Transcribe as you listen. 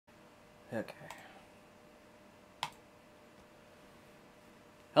Okay.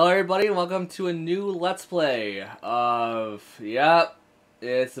 Hello everybody, and welcome to a new Let's Play of,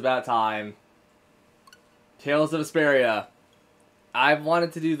 it's about time. Tales of Vesperia. I've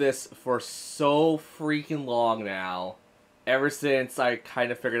wanted to do this for so freaking long now. Ever since I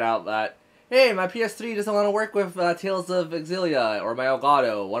kind of figured out that, hey, my PS3 doesn't want to work with Tales of Exilia, or my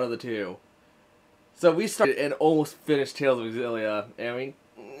Elgato, one of the two. So we started and almost finished Tales of Exilia, and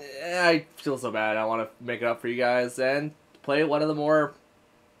I feel so bad. I want to make it up for you guys and play one of the more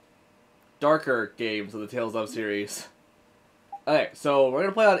darker games of the Tales of series. Okay, so we're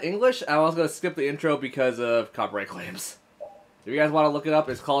gonna play on English. I was gonna skip the intro because of copyright claims. If you guys want to look it up,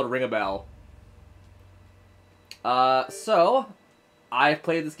 it's called Ring a Bell. So I've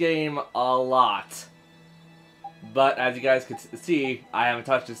played this game a lot, but as you guys can see, I haven't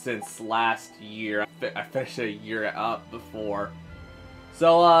touched it since last year. I finished it a year up before.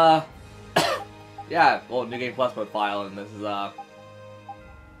 So yeah, well, New Game Plus mode file, and this is I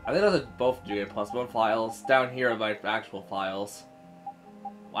think those are both New Game Plus mode files. Down here are my actual files.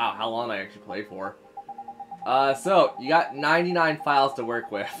 Wow, how long did I actually play for? So, you got 99 files to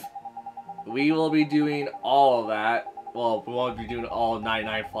work with. We will be doing all of that. Well, we won't be doing all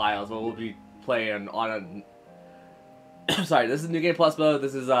 99 files, but we'll be playing on a... Sorry, this is New Game Plus mode,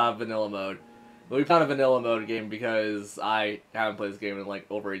 this is vanilla mode. But we found a vanilla mode game because I haven't played this game in like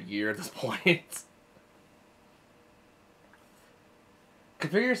over a year at this point.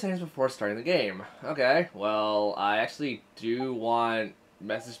 Configure your settings before starting the game. Okay, well, I actually do want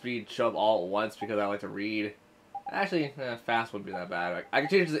message speed to show up all at once because I like to read. Actually, fast wouldn't be that bad. I can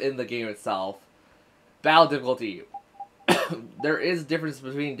change this in the game itself. Battle difficulty. There is difference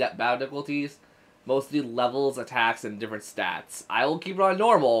between battle difficulties. Mostly levels, attacks, and different stats. I will keep it on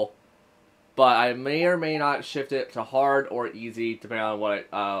normal, but I may or may not shift it to hard or easy depending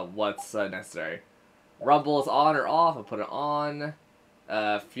on what's necessary. Rumble is on or off. I'll put it on.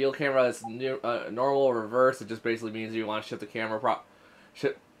 Field camera is normal, reverse. It just basically means you want to shift the camera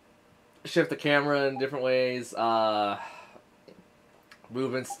shift the camera in different ways.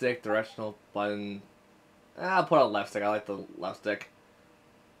 Movement stick, directional button. I'll put on left stick. I like the left stick.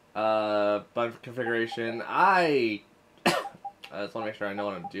 Button configuration. I just want to make sure I know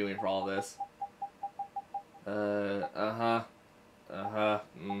what I'm doing for all this. Okay,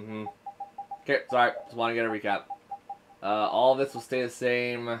 sorry. Just want to get a recap. All of this will stay the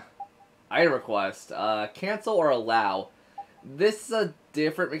same. Item request. Cancel or allow. This is a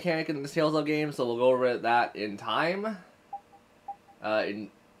different mechanic in the Tales of game, so we'll go over that in time.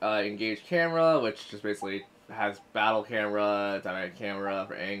 Engage camera, which just basically has battle camera, dynamic camera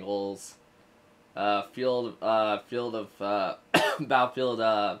for angles. Field of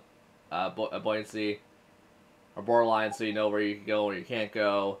battlefield buoyancy or borderline, so you know where you can go, where you can't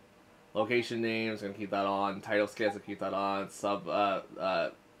go. Location names, gonna keep that on. Title skits, I'll keep that on.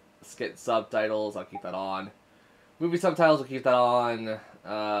 Skit subtitles, I'll keep that on. Movie subtitles, we'll keep that on.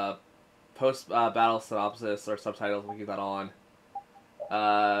 Post battle synopsis or subtitles, we'll keep that on.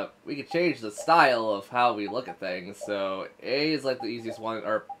 We can change the style of how we look at things. So A is like the easiest one,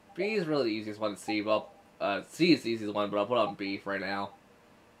 or B is really the easiest one to see. Well, C is the easiest one, but I'll put on B for right now.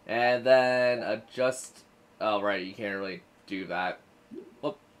 And then adjust. Oh right, you can't really do that.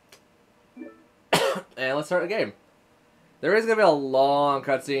 Whoop. And let's start the game. There is going to be a long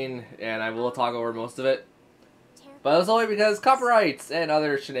cutscene, and I will talk over most of it. But it's only because copyrights and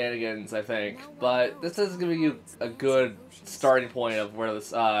other shenanigans, I think. But this is giving you a good starting point of where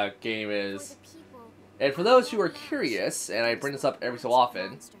this game is. And for those who are curious, and I bring this up every so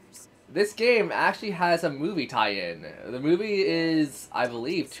often, this game actually has a movie tie-in. The movie is, I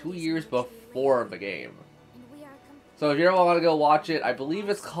believe, 2 years before the game. So if you ever want to go watch it, I believe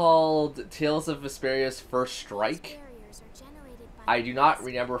it's called Tales of Vesperia's First Strike. I do not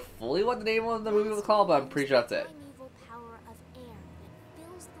remember fully what the name of the movie was called, but I'm pretty sure that's it.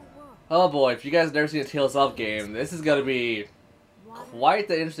 Oh boy, if you guys have never seen a Tales of game, this is going to be quite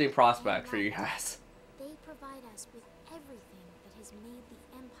the interesting prospect for you guys.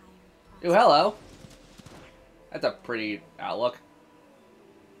 Ooh, hello. That's a pretty outlook.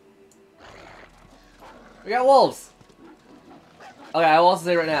 We got wolves! Okay, I will also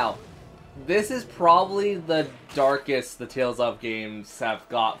say right now, this is probably the darkest the Tales of games have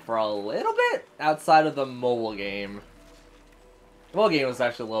got for a little bit outside of the mobile game. The mobile game was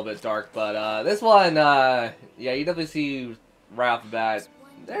actually a little bit dark, but this one, yeah, you definitely see right off the bat,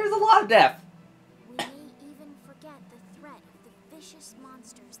 there's a lot of death. We may even forget the threat of the vicious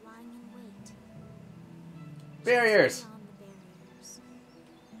monsters lying in wait. Barriers.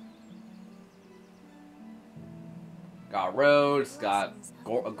 Got roads, got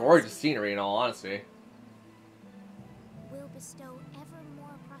a gorgeous scenery in all honesty. Will bestow ever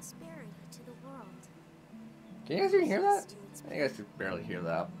more prosperity to the world. Can you guys even hear that? You guys can barely hear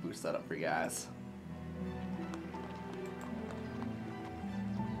that. I'll boost that up for you guys.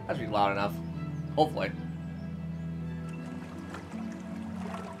 That should be loud enough. Hopefully.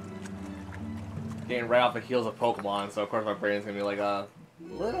 Getting right off the heels of Pokemon, so of course my brain's gonna be like a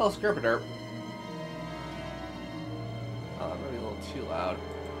little skirpaderp. Oh, that might be a little too loud.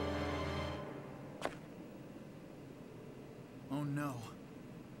 Oh no.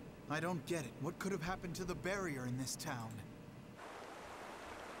 I don't get it. What could have happened to the barrier in this town?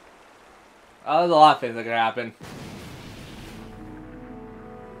 Oh, there's a lot of things that could happen.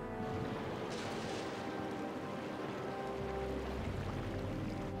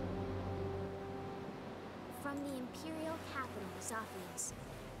 From the imperial capital, Zophius,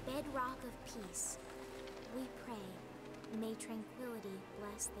 bedrock of peace, we pray, may tranquility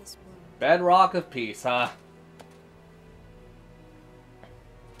bless this world. Bedrock of peace, huh?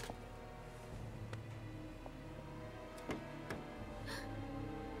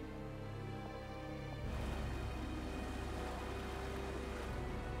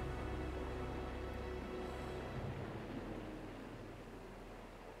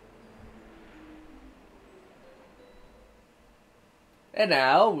 And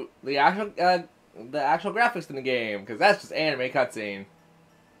now, the actual graphics in the game, because that's just anime cutscene.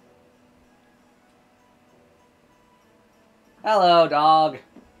 Hello, dog.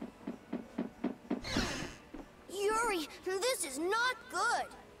 Yuri, this is not good.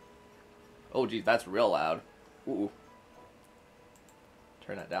 Oh, geez, that's real loud. Ooh.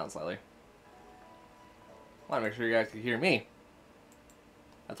 Turn that down slightly. I want to make sure you guys can hear me.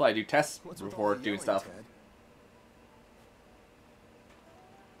 That's why I do tests before doing stuff. Ted?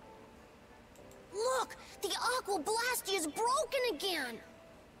 Look, the Aqua Blastia is broken again.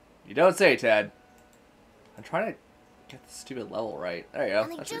 You don't say, Ted. I'm trying to get the stupid level right. There you go.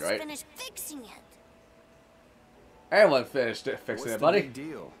 And they That's just right. finished fixing it. Everyone finished fixing What's it, the buddy. big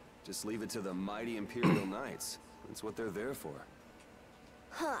deal? Just leave it to the mighty Imperial Knights. That's what they're there for.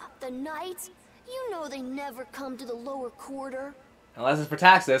 Huh, the Knights? You know they never come to the lower quarter. Unless it's for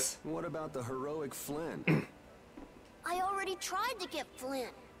Taxis. What about the heroic Flynn? I already tried to get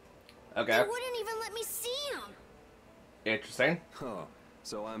Flint. Okay. They wouldn't even let me see him. Interesting. Oh,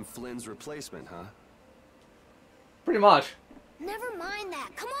 so I'm Flynn's replacement, huh? Pretty much. Never mind that.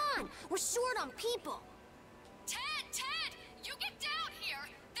 Come on, we're short on people. Ted! You get down here!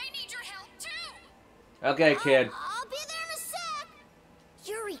 They need your help too! Okay, kid. I'll be there in a sec.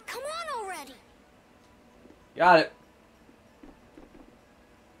 Yuri, come on already. Got it.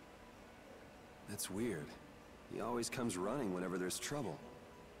 That's weird. He always comes running whenever there's trouble.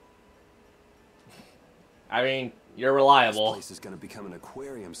 I mean, you're This reliable. place is gonna become an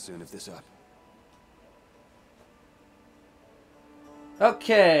aquarium soon if this up.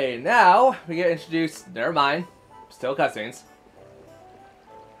 Okay, now we get introduced. Never mind. Still cutscenes.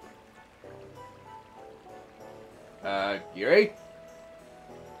 Yuri?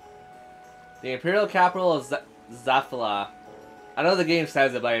 The Imperial capital of Zafila. I know the game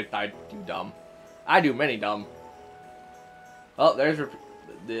says it, but I do dumb. I do many dumb. Oh, there's...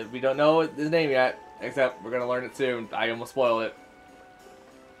 We don't know his name yet, except we're gonna learn it soon. I almost spoiled it.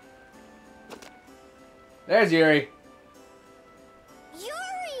 There's Yuri.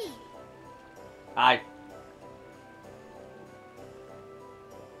 Yuri! Hi.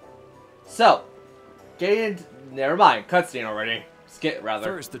 So, never mind. Cutscene already. Skit rather.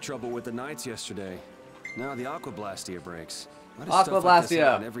 First, the trouble with the Knights yesterday. Now the Aqua Blastia breaks. Why does Aqua stuff like this Blastia.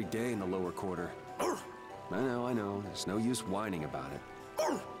 happen every day in the lower quarter? I know. There's no use whining about it.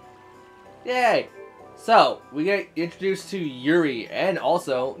 Yay! So, we get introduced to Yuri, and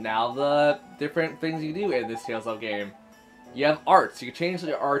also, now the different things you do in this Tales of game. You have arts. You can change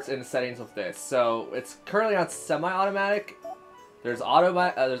the arts and the settings with this. So, it's currently on semi-automatic. There's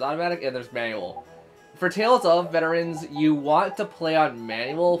automatic, and there's manual. For Tales of veterans, you want to play on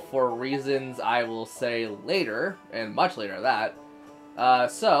manual for reasons I will say later, and much later than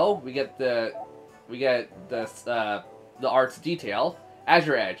that. So, we get the art's detail.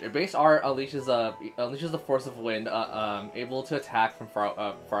 Azure Edge. A base art unleashes the force of wind, able to attack from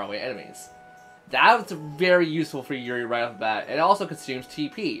faraway enemies. That's very useful for Yuri right off the bat. It also consumes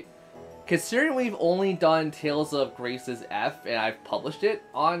TP. Considering we've only done Tales of Grace's F, and I've published it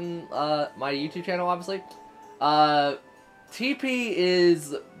on my YouTube channel, obviously, TP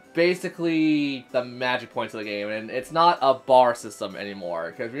is basically the magic points of the game, and it's not a bar system anymore.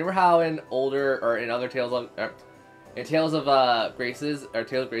 Because remember how in other Tales of... in Tales of Grace's, or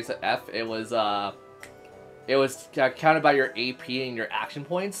Tales of Grace F, it was, it was counted by your AP and your action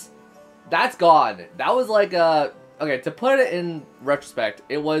points. That's gone. That was like a... Okay, to put it in retrospect,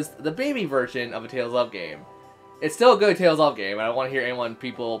 it was the baby version of a Tales of game. It's still a good Tales of game. I don't want to hear I don't want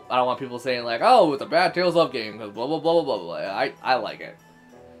people saying like, oh, it's a bad Tales of game, because blah, blah, blah, blah, blah, blah. I like it.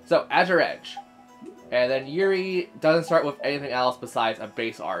 So, Azure Edge. And then Yuri doesn't start with anything else besides a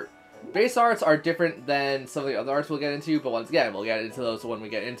base art. Base arts are different than some of the other arts we'll get into, but once again, we'll get into those when we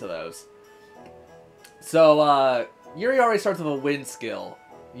get into those. So, Yuri already starts with a wind skill.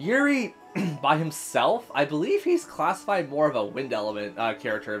 Yuri, by himself, I believe he's classified more of a wind element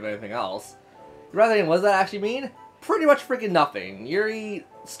character than anything else. You're thinking, what does that actually mean? Pretty much freaking nothing. Yuri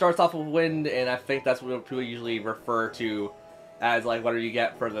starts off with wind, and I think that's what people usually refer to as, like, whatever you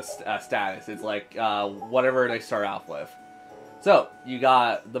get for the status. It's like, whatever they start off with. So, you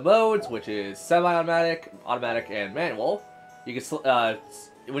got the modes, which is semi-automatic, automatic, and manual. You can,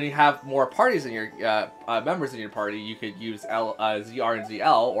 when you have more parties in your, members in your party, you could use ZR and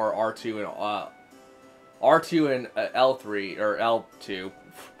ZL, or R2 and L3, or L2,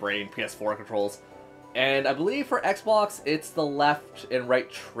 brain, PS4 controls. And I believe for Xbox, it's the left and right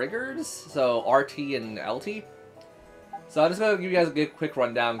triggers, so RT and LT. So I'm just going to give you guys a good quick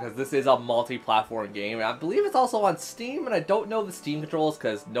rundown, because this is a multi-platform game. And I believe it's also on Steam, and I don't know the Steam controls,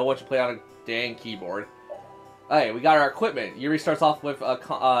 because no one should play on a dang keyboard. Okay, we got our equipment. Yuri starts off with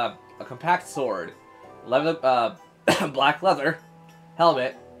a compact sword, black leather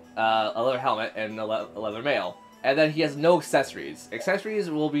helmet, a leather helmet, and a leather mail. And then he has no accessories. Accessories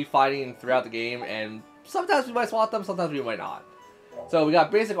we'll be finding throughout the game, and sometimes we might swap them, sometimes we might not. So we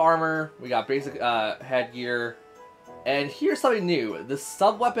got basic armor, we got basic headgear, and here's something new. The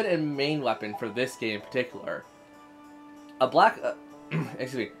sub-weapon and main weapon for this game in particular. A black...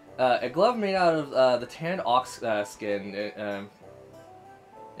 excuse me. A glove made out of the tanned ox skin.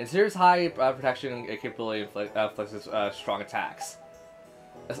 Ensures high protection and capability inflicts strong attacks.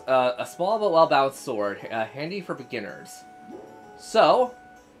 A small but well-balanced sword, handy for beginners. So,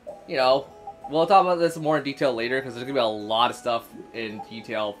 you know, we'll talk about this more in detail later, because there's going to be a lot of stuff in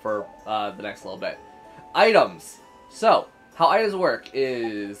detail for the next little bit. Items. So, how items work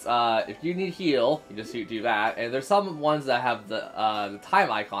is, if you need heal, you just do that, and there's some ones that have the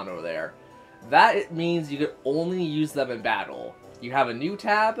time icon over there. That means you can only use them in battle. You have a new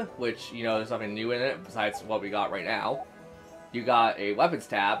tab, which, you know, there's something new in it besides what we got right now. You got a weapons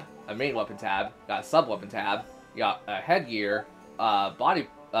tab, a main weapon tab, you got a sub-weapon tab, you got a headgear, body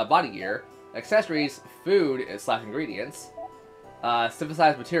gear, accessories, food / ingredients,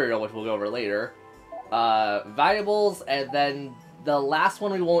 synthesized material, which we'll go over later, valuables, and then the last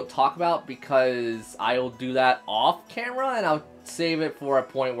one we won't talk about because I'll do that off camera, and I'll save it for a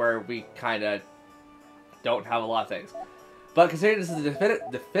point where we kind of don't have a lot of things. But considering this is a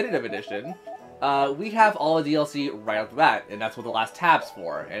definitive edition, we have all the DLC right off the bat, and that's what the last tab's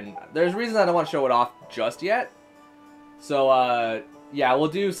for. And there's reasons I don't want to show it off just yet. So, yeah, we'll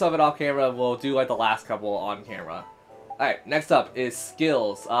do some of it off camera, we'll do, like, the last couple on camera. Alright, next up is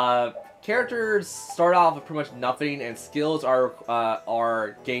skills. Characters start off with pretty much nothing, and skills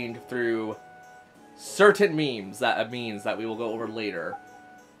are gained through certain memes that we will go over later.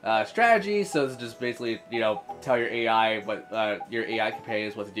 Strategy, so this is just basically, you know, tell your AI what your AI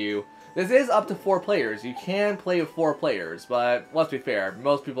companions what to do. This is up to 4 players. You can play with 4 players, but let's be fair,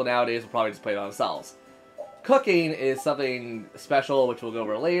 most people nowadays will probably just play it on themselves. Cooking is something special, which we'll go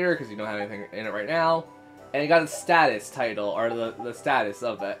over later, because you don't have anything in it right now. And you got a status title, or the status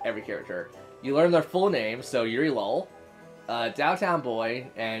of every character. You learn their full name, so Yuri Lol, Downtown Boy,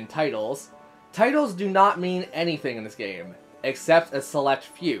 and titles. Titles do not mean anything in this game, except a select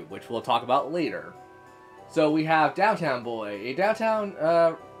few, which we'll talk about later. So we have Downtown Boy, a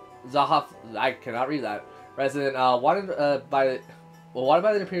downtown, Zahaf, I cannot read that, resident, wanted by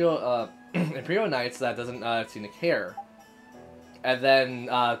the Imperial, Imperial Knights that doesn't seem to care. And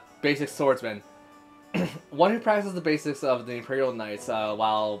then, basic swordsman. One who practices the basics of the Imperial Knights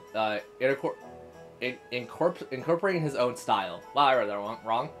while incorporating his own style. Wow, I read that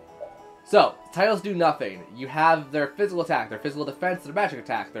wrong. So, titles do nothing. You have their physical attack, their physical defense, their magic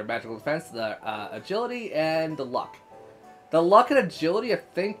attack, their magical defense, their agility, and the luck. The luck and agility, I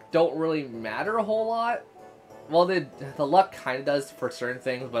think, don't really matter a whole lot. Well, the luck kind of does for certain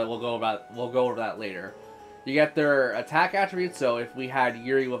things, but we'll go over that later. You get their attack attributes, so if we had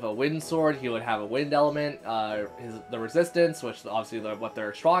Yuri with a wind sword, he would have a wind element, the resistance, which obviously what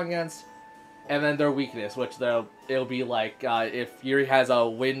they're strong against, and then their weakness, which it'll be like, if Yuri has a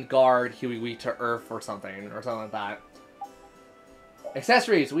wind guard, he'll be weak to earth or something like that.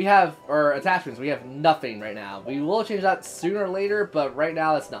 Accessories, or attachments, we have nothing right now. We will change that sooner or later, but right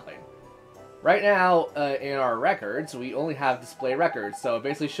now it's nothing. Right now, in our records, we only have display records, so it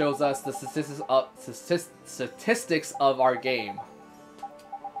basically shows us the statistics of our game.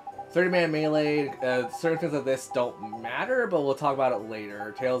 30-man melee, certain things like this don't matter, but we'll talk about it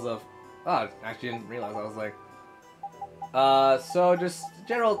later. Tales of... Oh, actually didn't realize, I was like... so just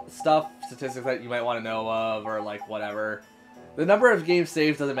general stuff, statistics that you might want to know of, or like whatever. The number of game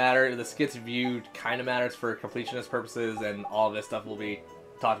saves doesn't matter, the skits viewed kind of matters for completionist purposes, and all of this stuff will be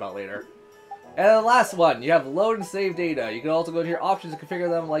talked about later. And the last one, you have load and save data. You can also go to your options and configure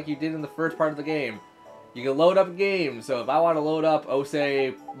them like you did in the first part of the game. You can load up a game, so if I want to load up, oh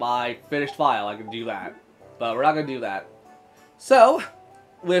say, my finished file, I can do that. But we're not going to do that. So,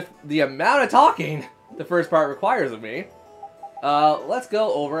 with the amount of talking the first part requires of me, let's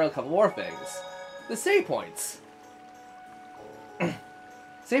go over a couple more things. The save points.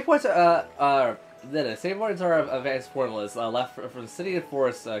 Save points are advanced formulas left from the city and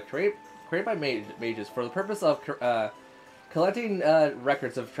forest created by mages for the purpose of collecting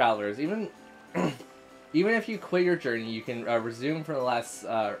records of travelers. Even if you quit your journey, you can resume from the last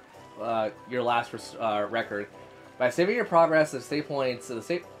your last record by saving your progress. The save points. The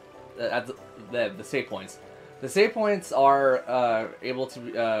save points. The save points are able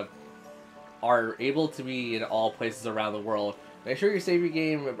to be in all places around the world. Make sure you save your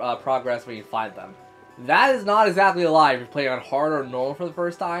game progress when you find them. That is not exactly a lie if you're playing on hard or normal for the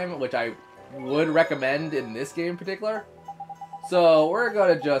first time, which I would recommend in this game in particular. So we're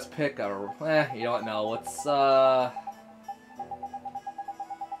gonna just pick a... you know what? No, let's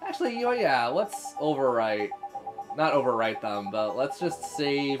actually, you know, yeah, let's overwrite. Not overwrite them, but let's just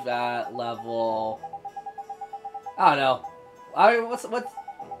save at level... I don't know. I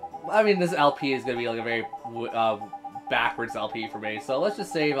mean, this LP is gonna be like a very backwards LP for me, so let's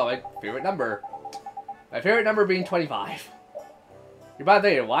just save my favorite number. My favorite number being 25. You're about to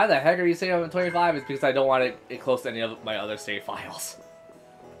think, why the heck are you saving on 25? It's because I don't want it close to any of my other save files.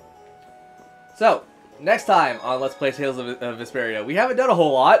 So, next time on Let's Play Tales of Vesperia, we haven't done a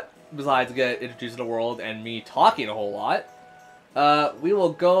whole lot, besides get introduced to the world and me talking a whole lot. We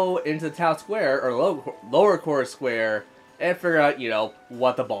will go into the town square, or lower core square, and figure out, you know,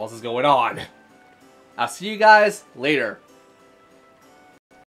 what the balls is going on. I'll see you guys later.